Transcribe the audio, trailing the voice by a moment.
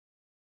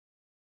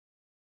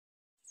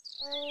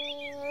Di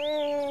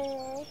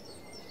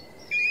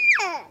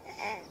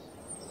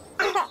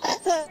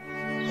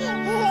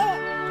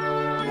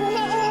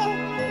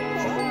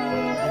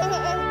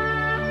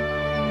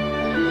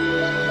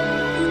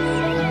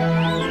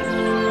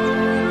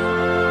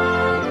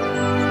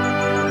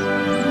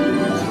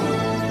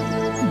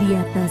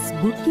atas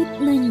bukit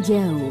nan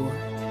jauh,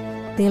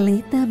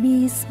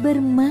 Teletubbies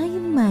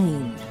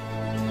bermain-main.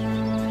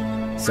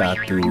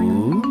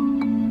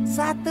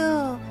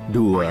 Satu,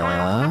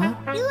 dua,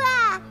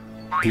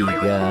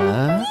 tiga,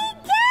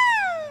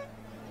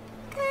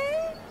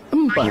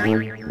 empat.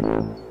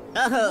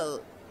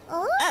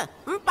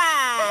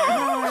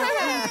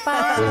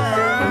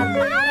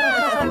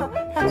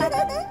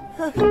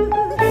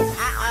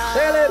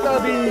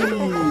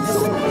 Teletubbies.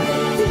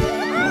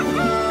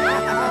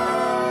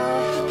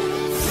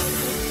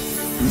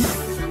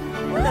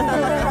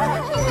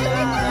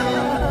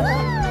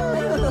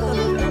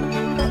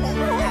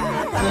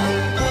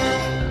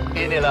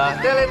 Inilah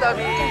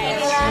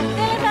Teletubbies.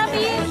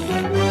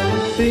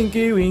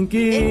 Tinky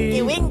Winky,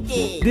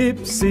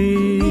 Dipsy,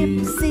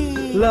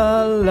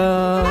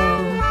 Laa-Laa,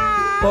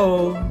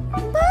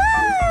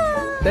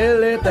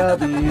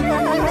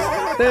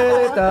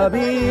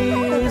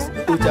 Teletubbies,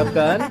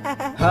 ucapkan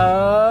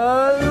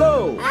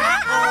halo.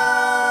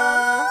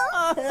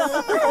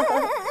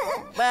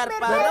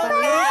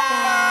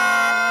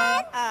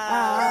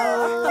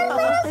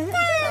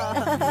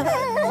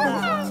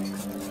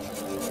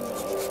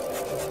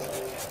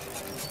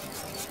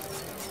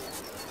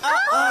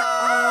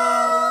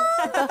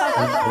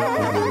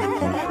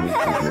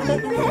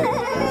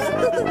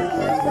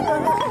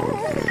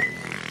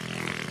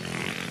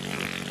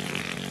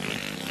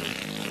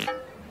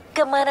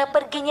 Kemana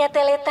perginya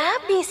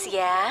Teletubbies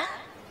ya?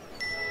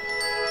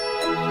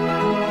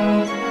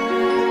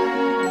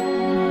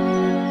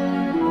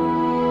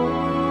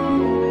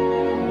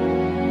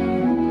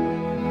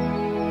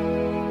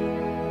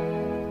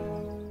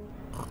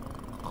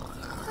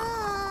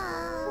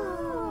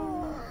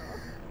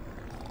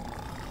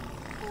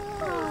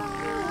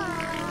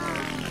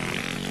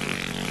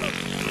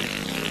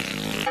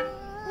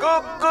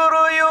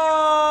 Kukuruyuk,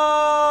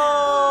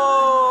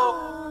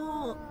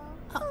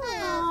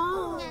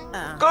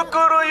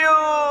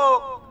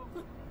 kukuruyuk,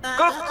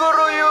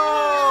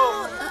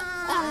 kukuruyuk,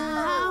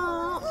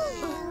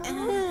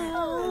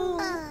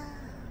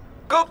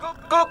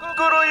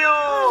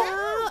 kukuruyuk.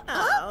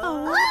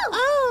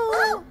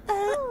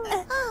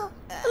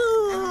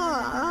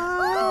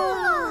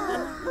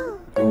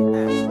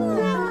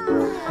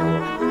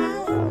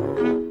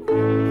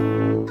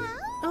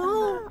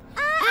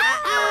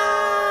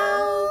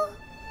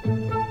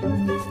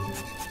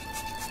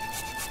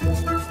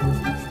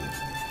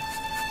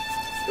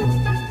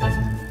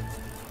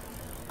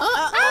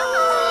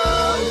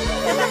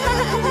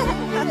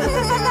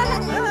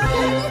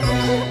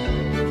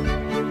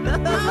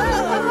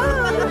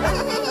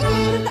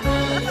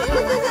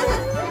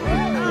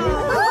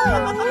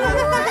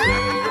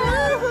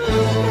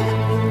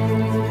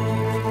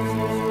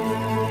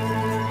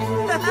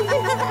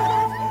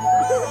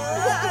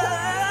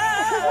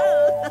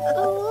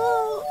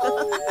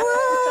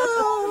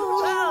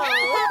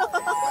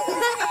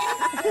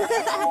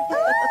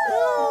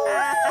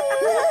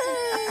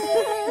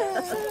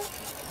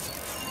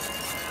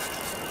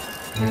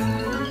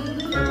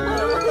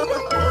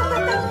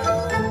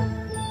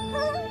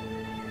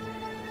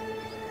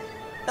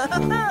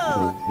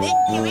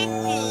 Tinky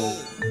Winky,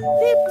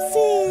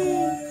 Dipsy,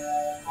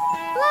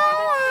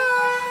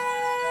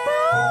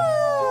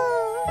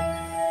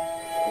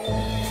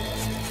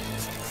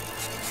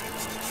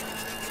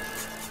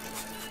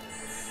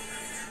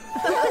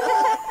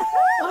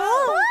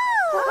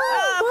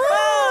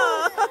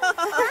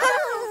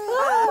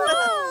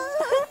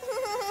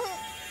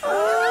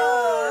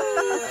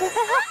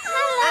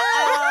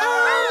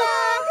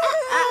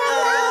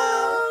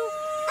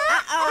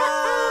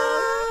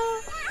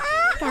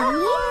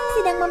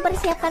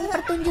 mempersiapkan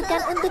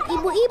pertunjukan untuk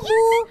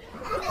ibu-ibu.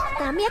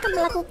 Kami akan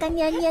melakukan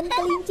nyanyian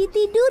kelinci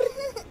tidur.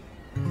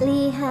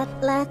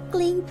 Lihatlah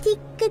kelinci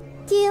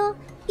kecil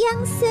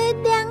yang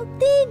sedang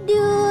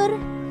tidur.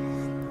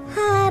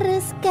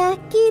 Haruskah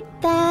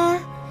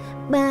kita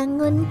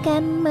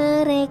bangunkan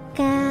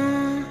mereka?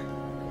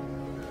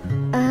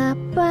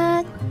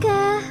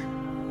 Apakah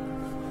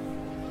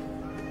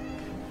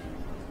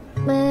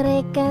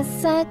mereka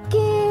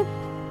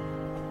sakit?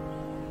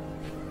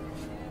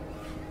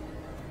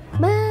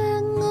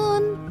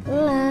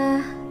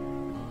 Bangunlah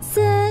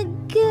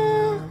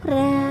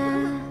segera.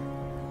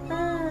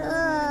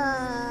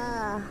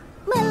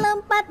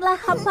 Melompatlah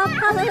hop hop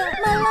hop,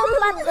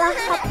 melompatlah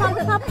hop hop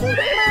hop,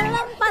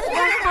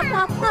 melompatlah hop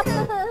hop hop,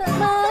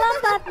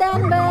 melompat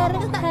dan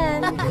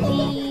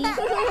berhenti.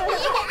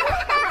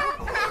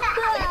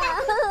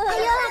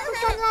 Ayo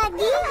lakukan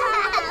lagi.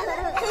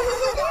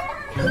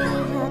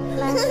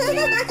 Lihatlah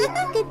kelinci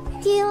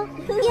kecil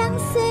yang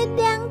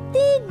sedang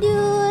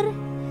tidur.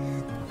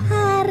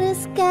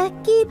 Haruskah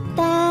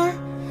kita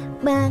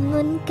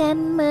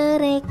bangunkan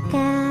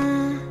mereka?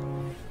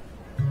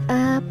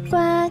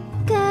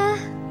 Apakah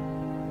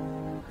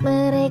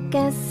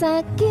jika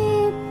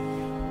sakit,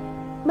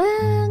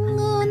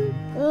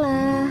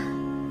 bangunlah.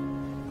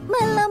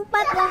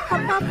 Melompatlah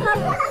hap hap hap,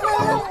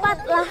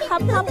 melompatlah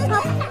hap hap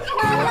hap,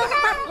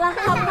 melompatlah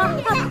hap hap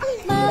hap,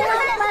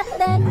 melompat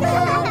dan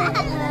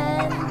berhenti.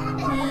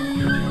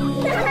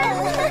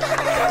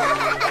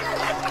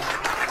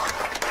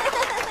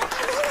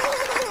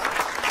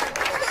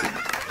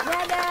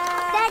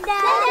 Dadah.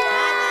 Dadah.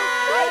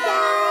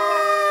 Dadah.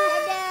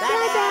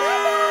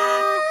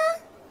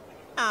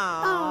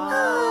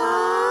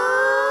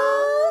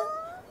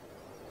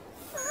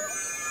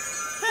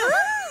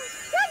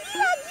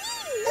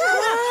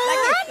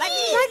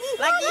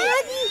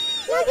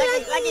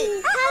 Lagi.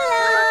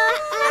 Halo.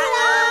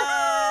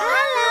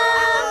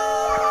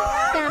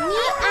 Kami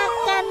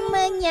akan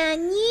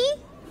menyanyi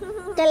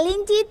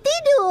kelinci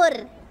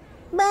tidur.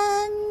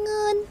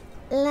 Bangunlah.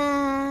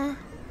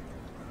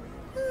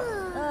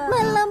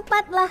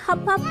 Melompatlah hap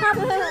hap hap,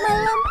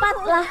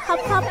 melompatlah hap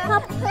hap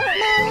hap,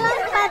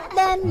 melompat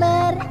dan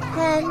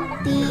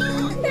berhenti.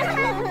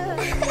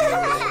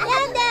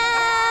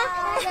 Dadah.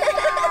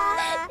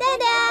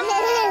 Dadah.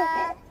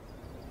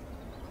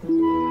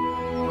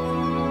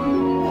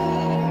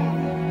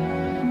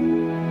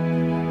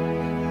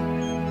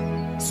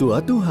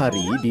 Suatu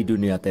hari di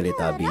dunia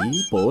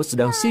Teletubby, Po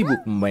sedang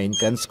sibuk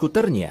memainkan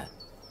skuternya.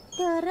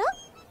 Dorong.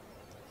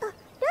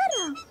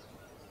 Dorong.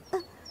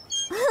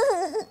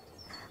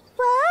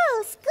 Wow,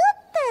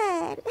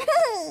 skuter.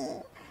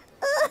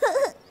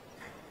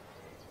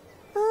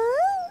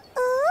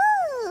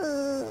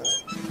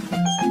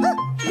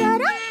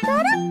 Dorong,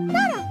 dorong,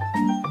 dorong.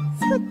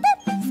 Skuter,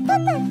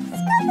 skuter,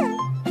 skuter.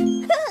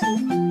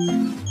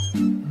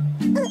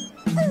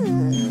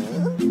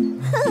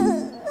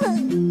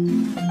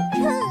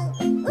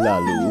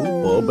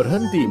 Lalu, Po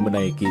berhenti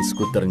menaiki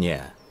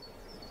skuternya.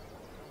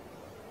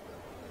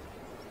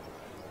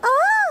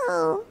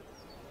 Oh,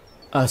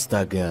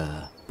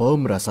 Astaga, Po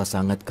merasa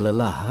sangat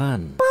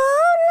kelelahan.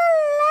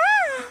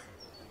 lelah.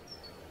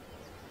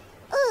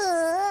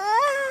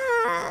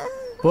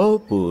 Po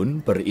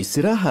pun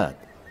beristirahat.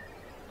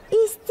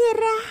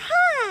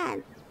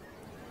 Istirahat.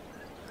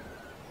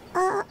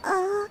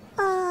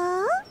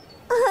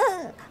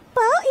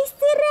 Mau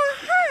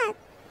istirahat.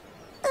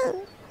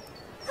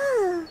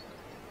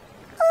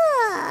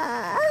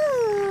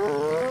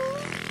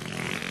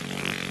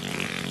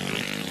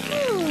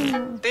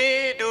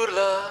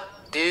 Tidurlah,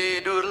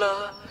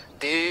 tidurlah,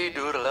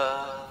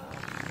 tidurlah.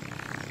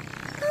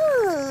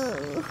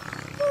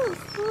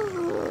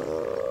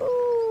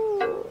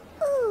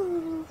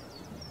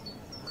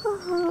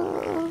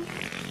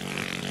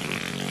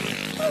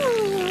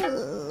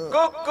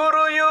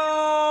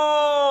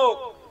 Kukuruyuk.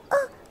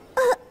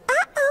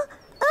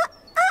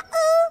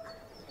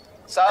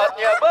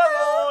 Saatnya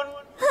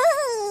bangun.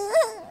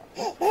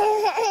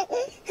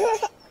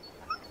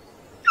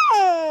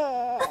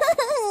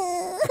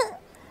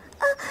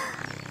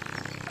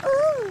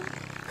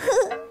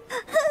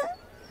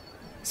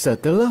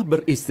 Setelah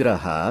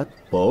beristirahat,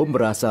 Po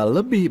merasa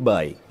lebih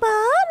baik. Po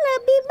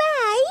lebih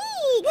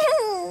baik.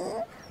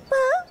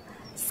 Po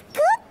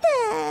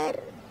skuter.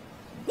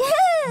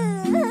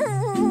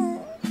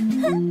 Dorong,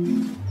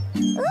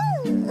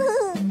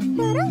 dorong,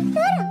 dorong,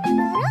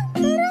 dorong, dorong,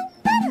 dorong,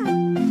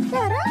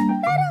 dorong,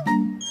 dorong,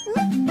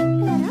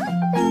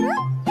 dorong, dorong, dorong.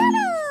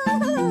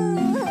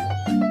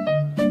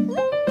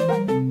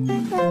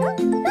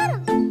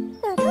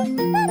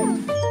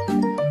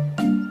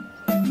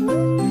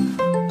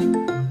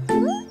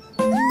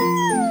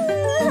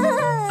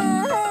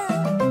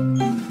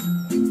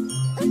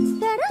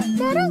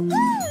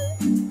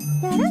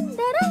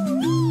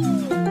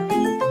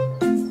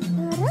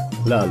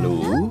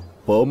 Lalu,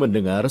 Po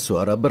mendengar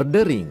suara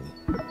berdering.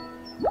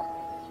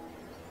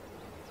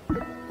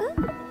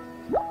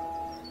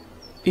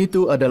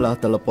 Itu adalah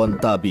telepon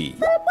Tubby.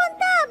 Telepon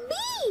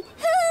Tubby.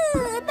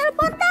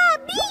 Telepon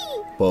Tubby.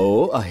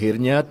 Po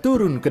akhirnya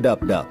turun ke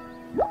dap-dap.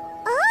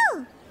 Oh.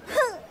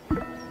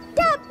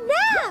 Dap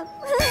dap.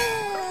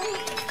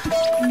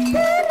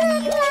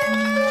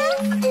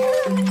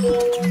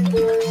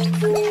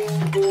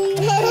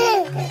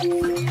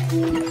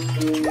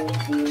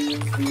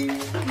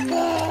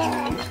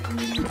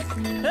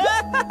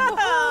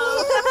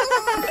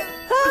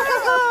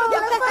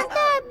 Telepon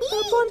Tubby.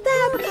 Telepon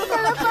Tubby.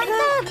 Telepon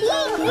Tubby.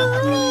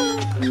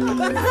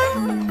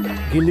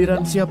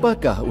 Giliran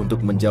siapakah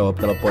untuk menjawab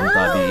telepon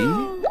Tubby?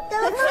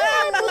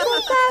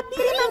 Telepon Tubby.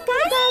 Terima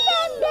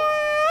kasih,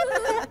 Dap.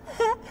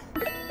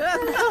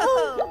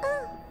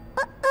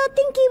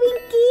 Tinky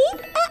Winky.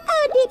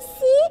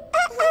 Dipsy.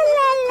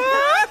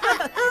 Laa-Laa.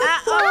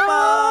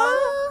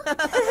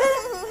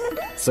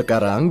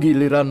 Sekarang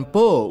giliran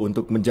Po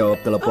untuk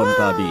menjawab telepon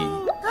Tubby.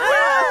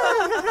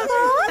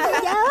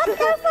 Jawab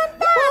telepon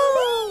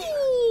Tubby.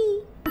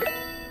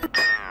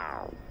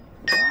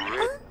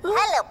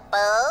 Halo,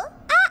 Po.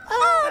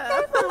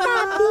 Telepon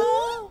Tubby.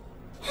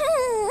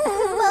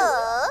 Po,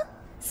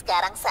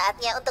 sekarang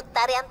saatnya untuk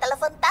tarian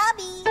telepon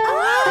Tubby.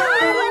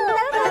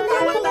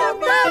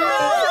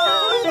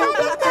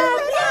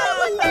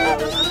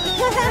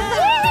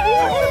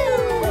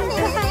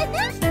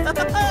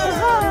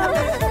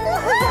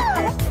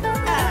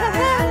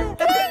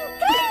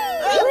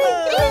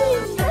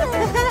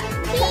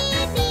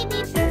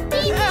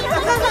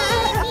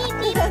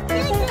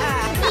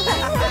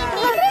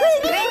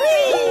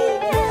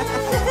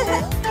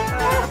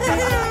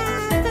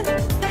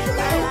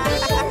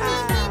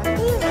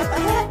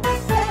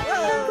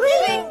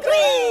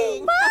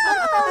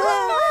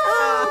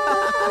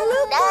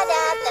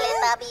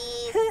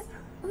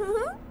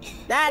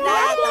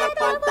 Dadah,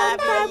 telepon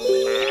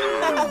tabi.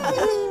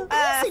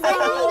 Sudah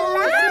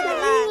hilang.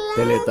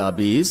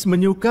 Teletubbies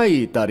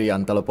menyukai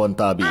tarian telepon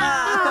tabi.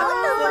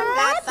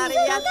 Suka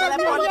tarian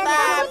telepon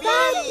tabi.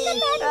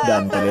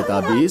 Dan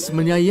Teletubbies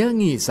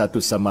menyayangi satu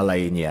sama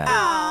lainnya.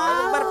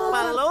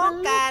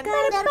 Berpelukan.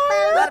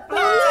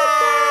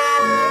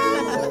 Berpelukan.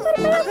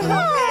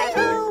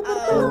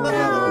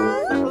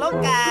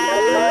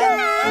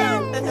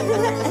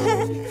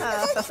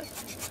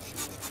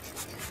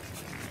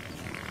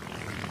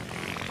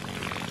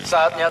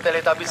 Saatnya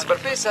Teletubbies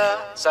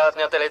berpisah.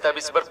 Saatnya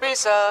Teletubbies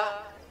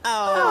berpisah.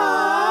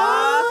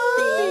 Oh,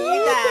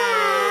 tidak.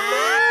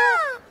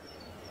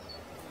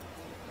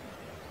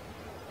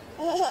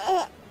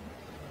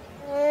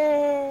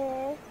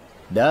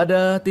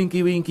 Dadah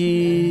Tinky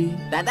Winky.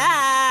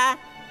 Dadah.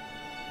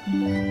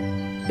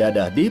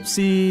 Dadah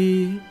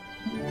Dipsy.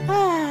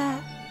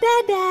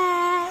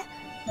 Dadah.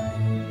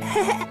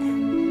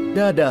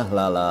 Dadah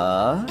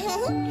Laa-Laa.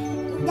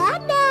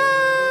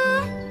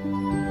 Dadah.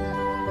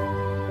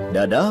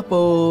 Dadah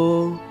Po.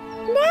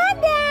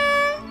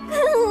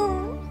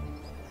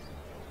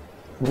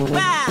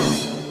 Wah.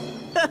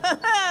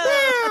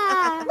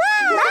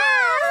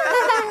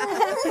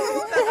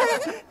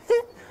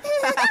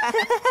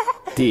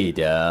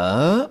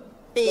 Tidak.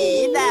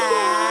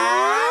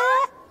 Tidak.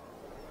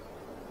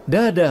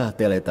 Dadah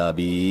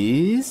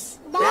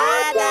Teletubbies.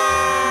 Dadah.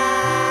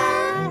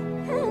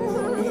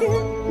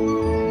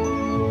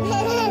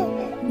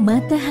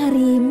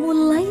 Matahari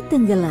mulai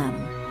tenggelam.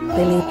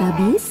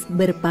 Teletubbies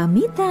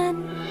berpamitan.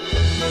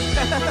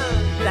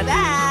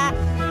 Dadah.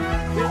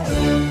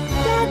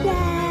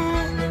 Dadah.